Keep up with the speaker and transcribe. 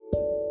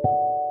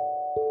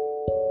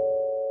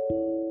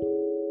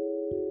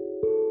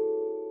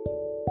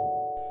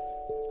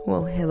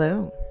Well,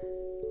 hello.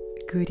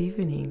 Good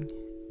evening.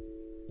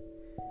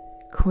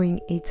 Queen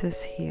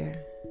Itas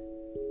here.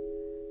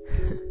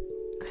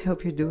 I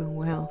hope you're doing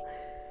well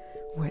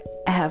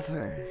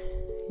wherever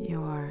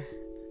you are,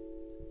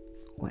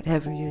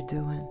 whatever you're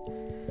doing.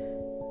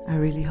 I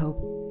really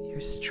hope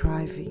you're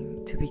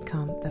striving to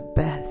become the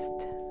best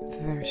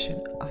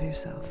version of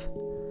yourself.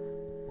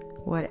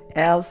 What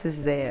else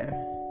is there?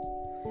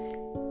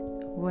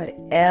 What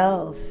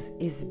else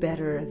is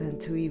better than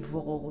to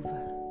evolve,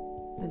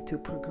 than to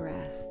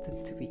progress,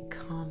 than to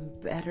become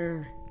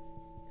better?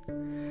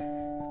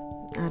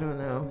 I don't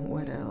know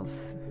what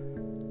else.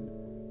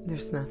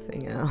 There's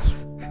nothing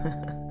else.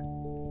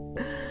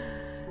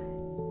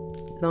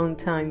 Long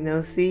time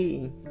no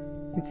see.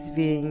 It's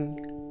been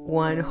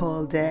one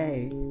whole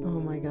day. Oh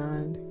my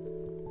God.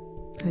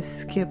 I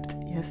skipped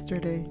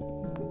yesterday.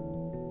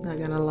 Not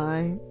gonna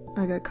lie.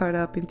 I got caught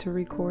up into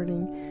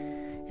recording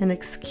and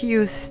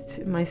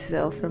excused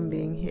myself from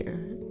being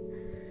here.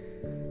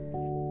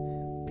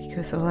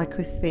 Because all I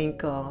could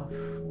think of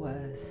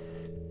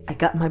was, I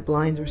got my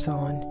blinders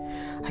on.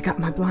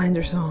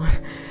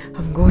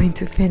 I'm going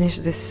to finish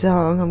this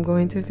song.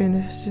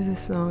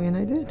 And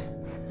I did.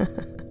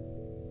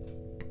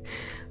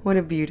 What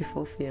a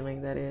beautiful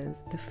feeling that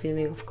is. The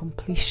feeling of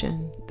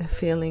completion. The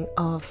feeling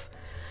of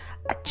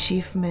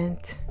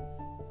achievement.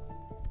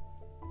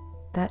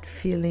 That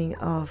feeling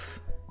of,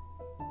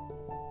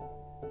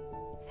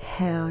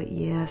 hell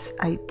yes,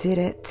 I did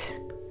it.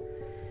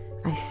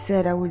 I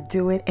said I would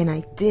do it and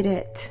I did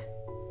it.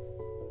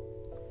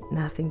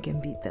 Nothing can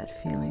beat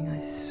that feeling,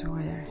 I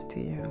swear to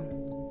you.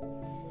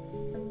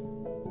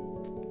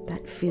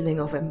 That feeling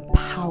of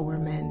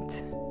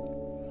empowerment,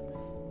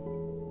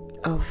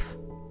 of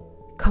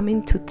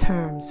coming to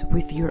terms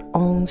with your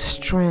own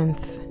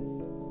strength.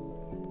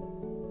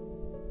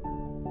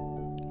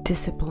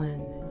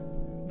 Discipline,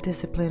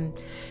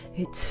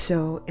 it's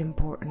so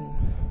important.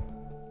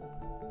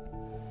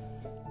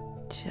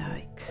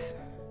 Yikes.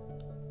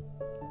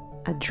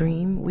 A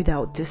dream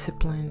without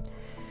discipline,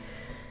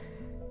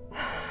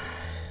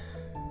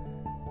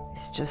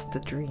 it's just a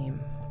dream.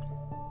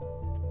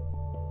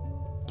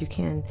 You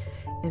can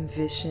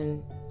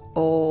envision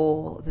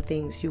all the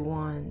things you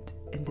want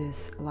in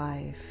this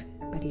life,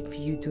 but if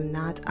you do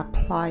not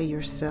apply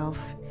yourself,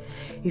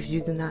 if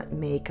you do not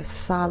make a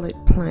solid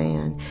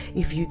plan,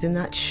 if you do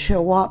not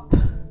show up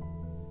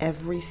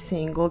every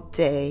single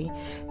day,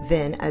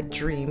 then a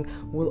dream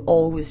will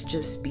always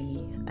just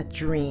be a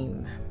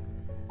dream,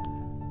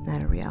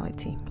 not a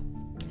reality.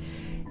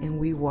 And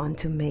we want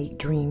to make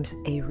dreams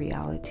a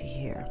reality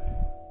here.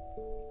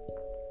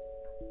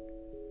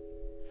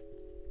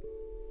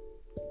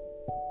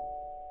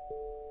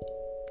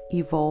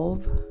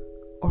 Evolve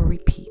or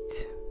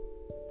repeat.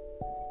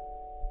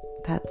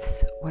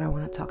 That's what I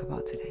want to talk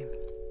about today.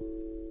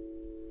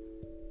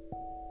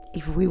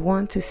 If we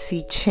want to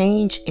see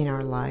change in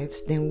our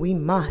lives, then we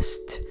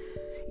must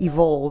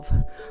evolve.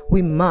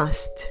 We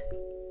must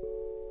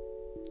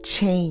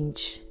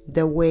change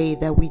the way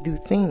that we do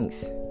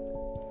things.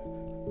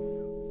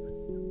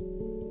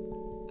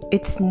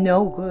 It's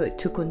no good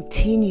to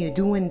continue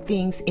doing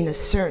things in a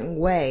certain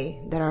way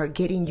that are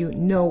getting you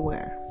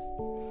nowhere.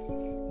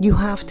 You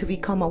have to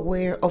become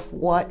aware of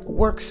what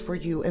works for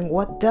you and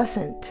what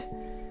doesn't.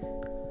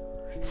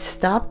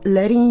 Stop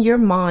letting your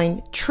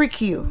mind trick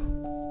you.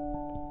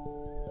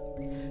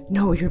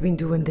 No, you've been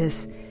doing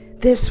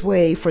this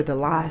way for the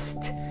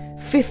last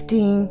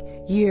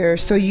 15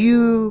 years, so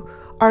you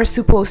are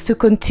supposed to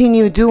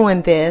continue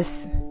doing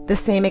this the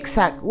same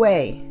exact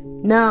way.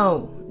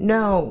 No.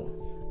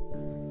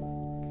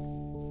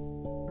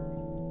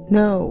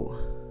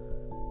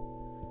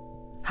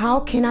 How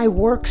can I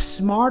work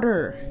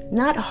smarter,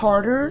 not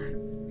harder?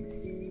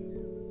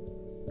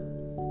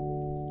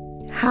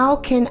 How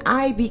can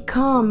I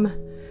become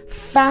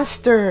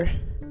faster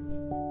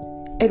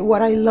at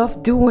what I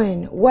love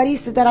doing? What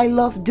is it that I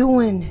love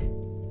doing?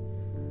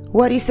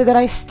 What is it that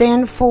I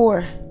stand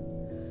for?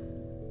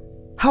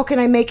 How can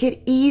I make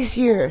it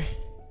easier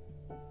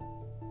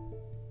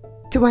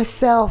to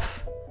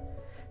myself?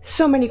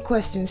 So many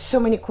questions, so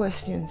many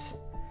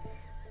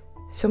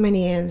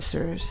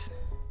answers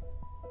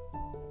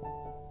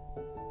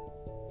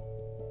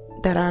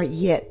that are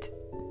yet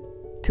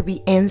to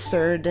be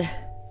answered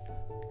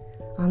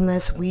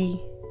unless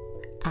we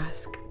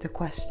ask the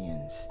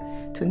questions.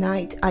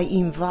 Tonight, I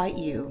invite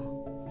you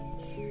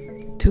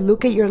to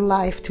look at your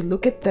life, to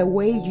look at the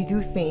way you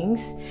do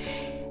things,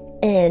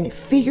 and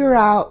figure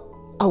out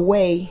a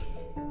way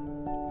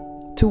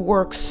to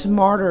work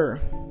smarter.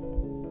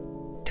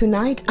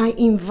 Tonight, I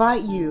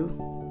invite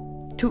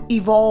you to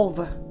evolve.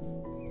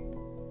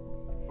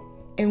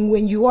 And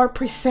when you are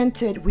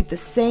presented with the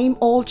same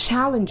old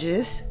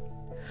challenges,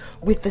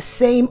 with the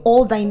same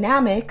old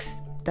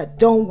dynamics that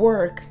don't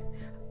work,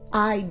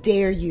 I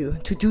dare you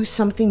to do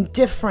something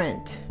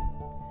different.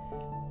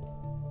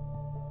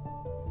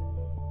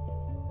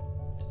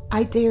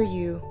 I dare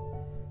you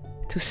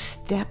to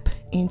step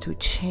into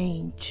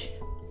change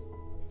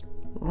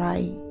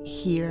right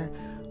here,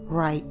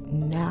 right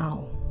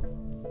now.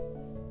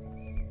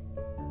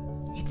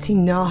 It's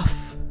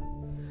enough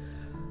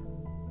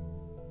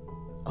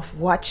of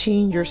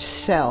watching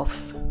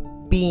yourself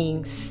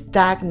being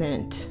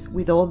stagnant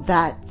with all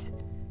that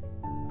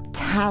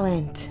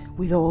talent,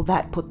 with all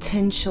that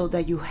potential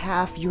that you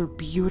have. You're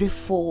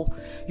beautiful,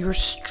 you're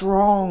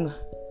strong,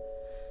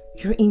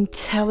 you're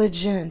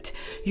intelligent,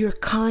 you're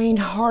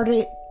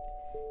kind-hearted,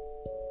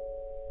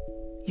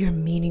 you're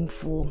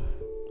meaningful.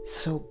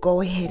 So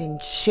go ahead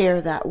and share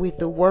that with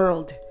the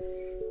world.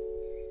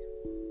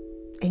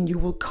 And you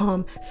will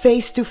come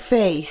face to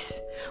face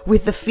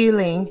with the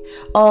feeling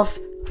of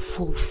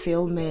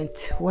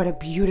fulfillment. What a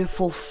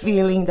beautiful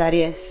feeling that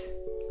is.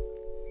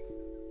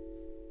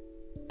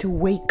 To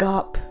wake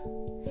up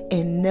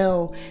and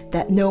know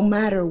that no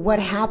matter what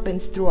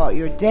happens throughout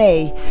your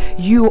day,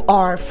 you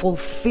are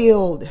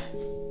fulfilled.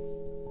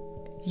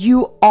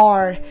 You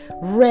are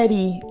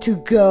ready to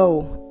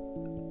go.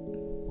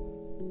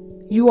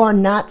 You are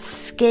not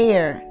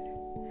scared.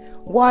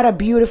 What a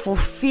beautiful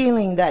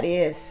feeling that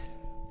is.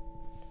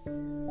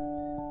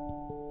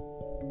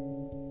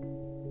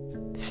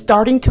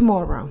 Starting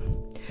tomorrow,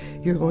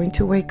 you're going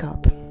to wake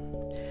up,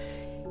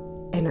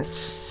 and as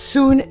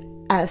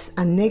soon as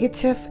a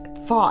negative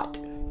thought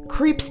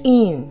creeps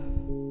in,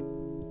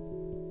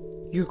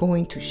 you're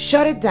going to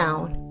shut it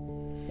down.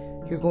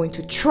 You're going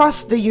to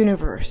trust the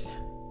universe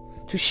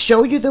to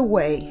show you the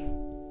way.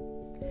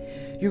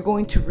 You're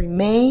going to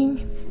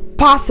remain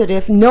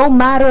positive no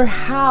matter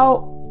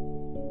how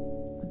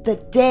the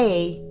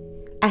day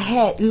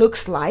ahead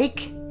looks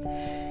like,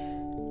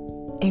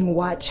 and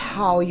watch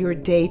how your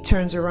day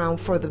turns around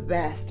for the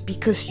best,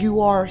 because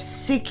you are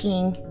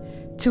seeking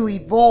to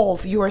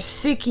evolve, you are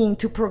seeking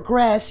to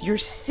progress, you're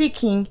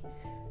seeking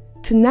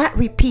to not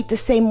repeat the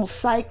same old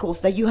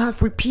cycles that you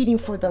have repeating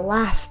for the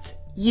last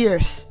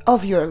years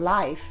of your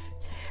life.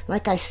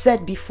 Like I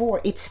said before,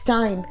 it's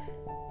time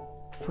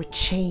for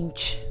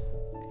change.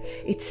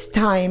 It's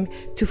time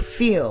to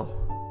feel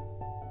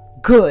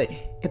good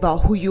about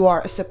who you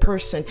are as a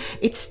person.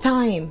 It's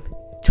time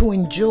to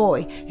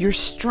enjoy your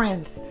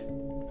strength.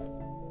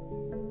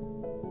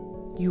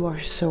 You are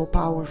so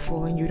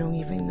powerful and you don't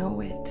even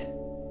know it.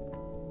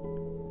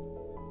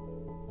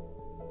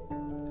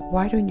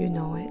 Why don't you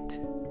know it?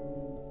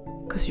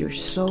 Because you're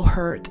so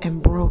hurt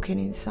and broken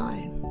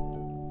inside.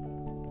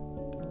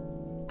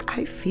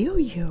 I feel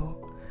you.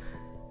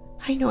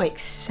 I know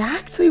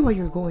exactly what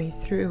you're going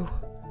through.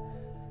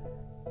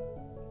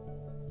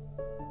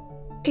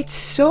 It's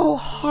so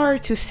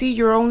hard to see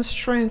your own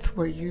strength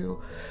where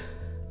you're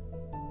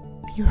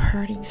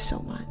hurting so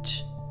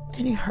much.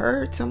 And it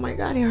hurts. Oh my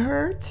God, it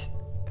hurts.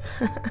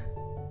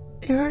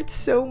 It hurts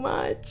so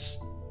much.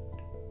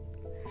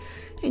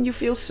 And you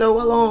feel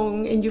so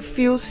alone, and you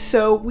feel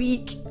so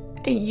weak,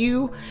 and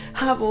you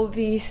have all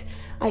these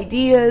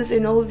ideas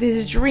and all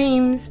these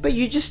dreams, but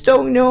you just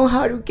don't know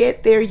how to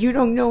get there. You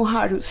don't know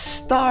how to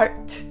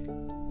start.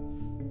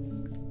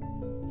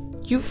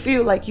 You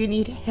feel like you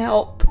need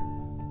help.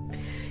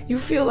 You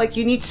feel like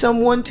you need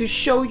someone to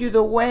show you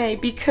the way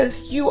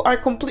because you are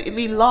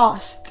completely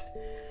lost.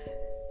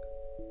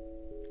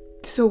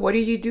 So what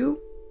do?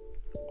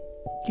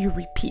 You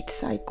repeat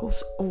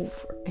cycles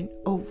over and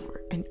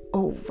over and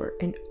over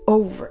and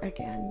over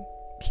again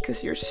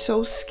because you're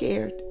so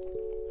scared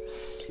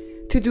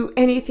to do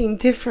anything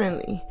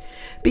differently,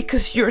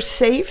 because your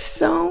safe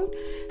zone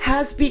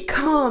has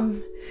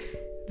become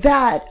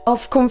that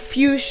of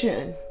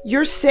confusion.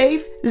 Your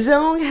safe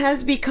zone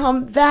has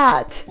become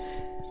that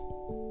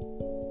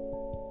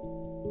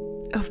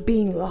of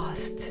being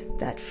lost,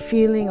 that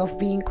feeling of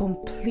being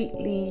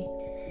completely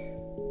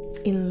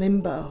in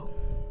limbo.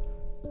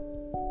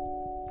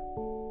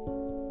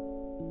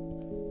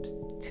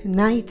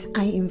 Tonight,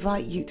 I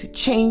invite you to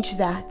change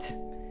that.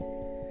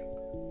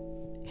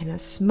 And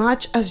as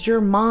much as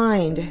your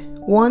mind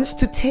wants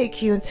to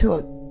take you into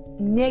a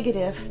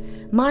negative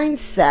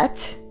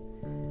mindset,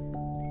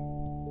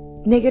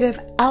 negative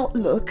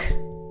outlook,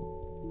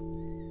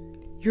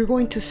 you're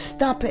going to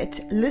stop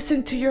it.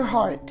 Listen to your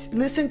heart.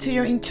 Listen to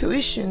your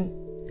intuition.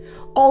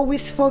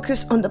 Always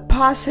focus on the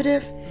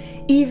positive.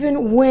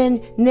 Even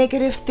when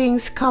negative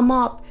things come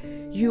up,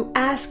 you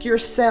ask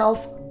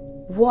yourself,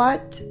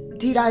 what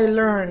did I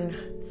learn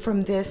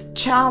from this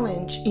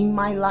challenge in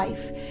my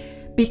life?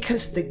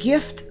 Because the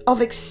gift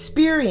of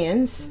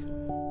experience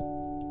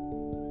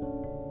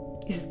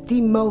is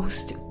the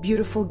most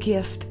beautiful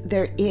gift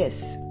there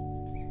is.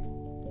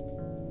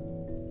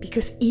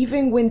 Because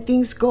even when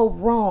things go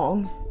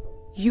wrong,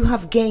 you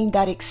have gained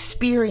that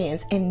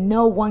experience and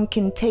no one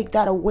can take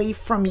that away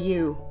from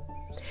you.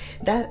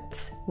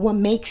 That's what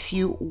makes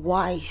you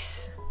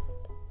wise.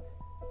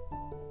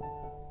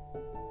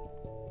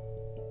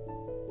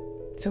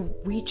 So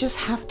we just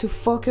have to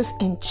focus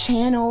and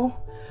channel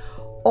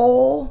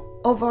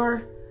all of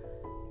our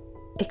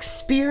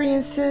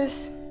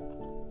experiences,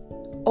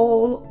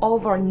 all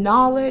of our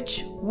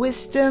knowledge,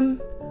 wisdom,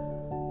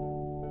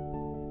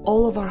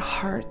 all of our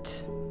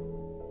heart,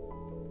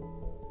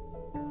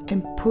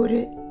 and put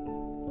it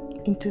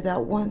into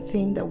that one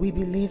thing that we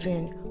believe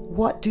in.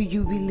 What do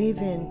you believe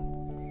in?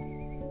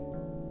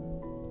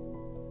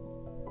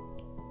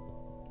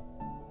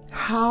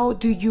 how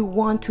do you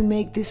want to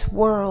make this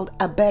world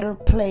a better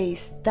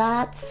place?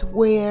 That's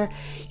where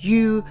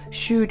you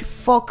should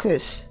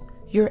focus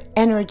your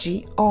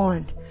energy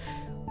on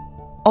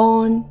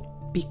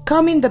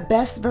becoming the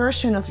best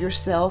version of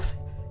yourself,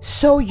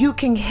 so you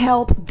can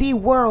help the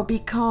world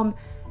become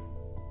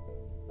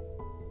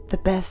the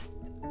best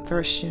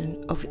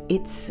version of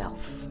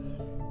itself.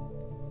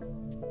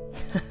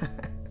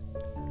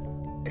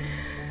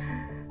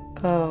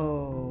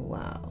 Oh,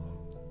 wow.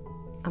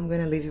 I'm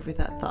going to leave you with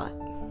that thought.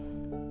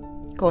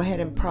 Go ahead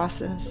and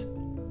process.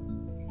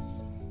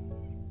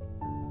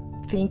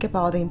 Think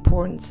about the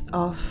importance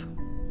of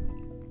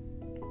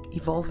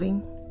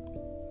evolving.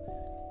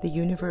 The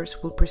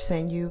universe will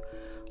present you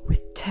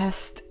with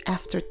test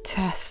after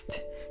test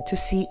to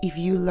see if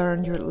you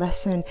learn your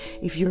lesson,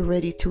 if you're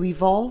ready to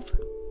evolve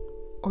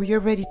or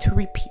you're ready to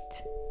repeat.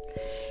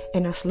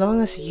 And as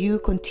long as you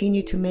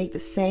continue to make the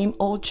same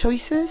old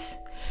choices,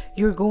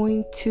 you're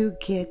going to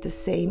get the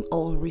same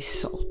old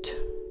result.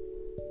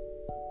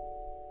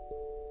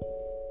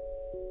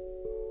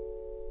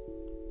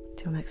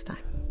 Till next time.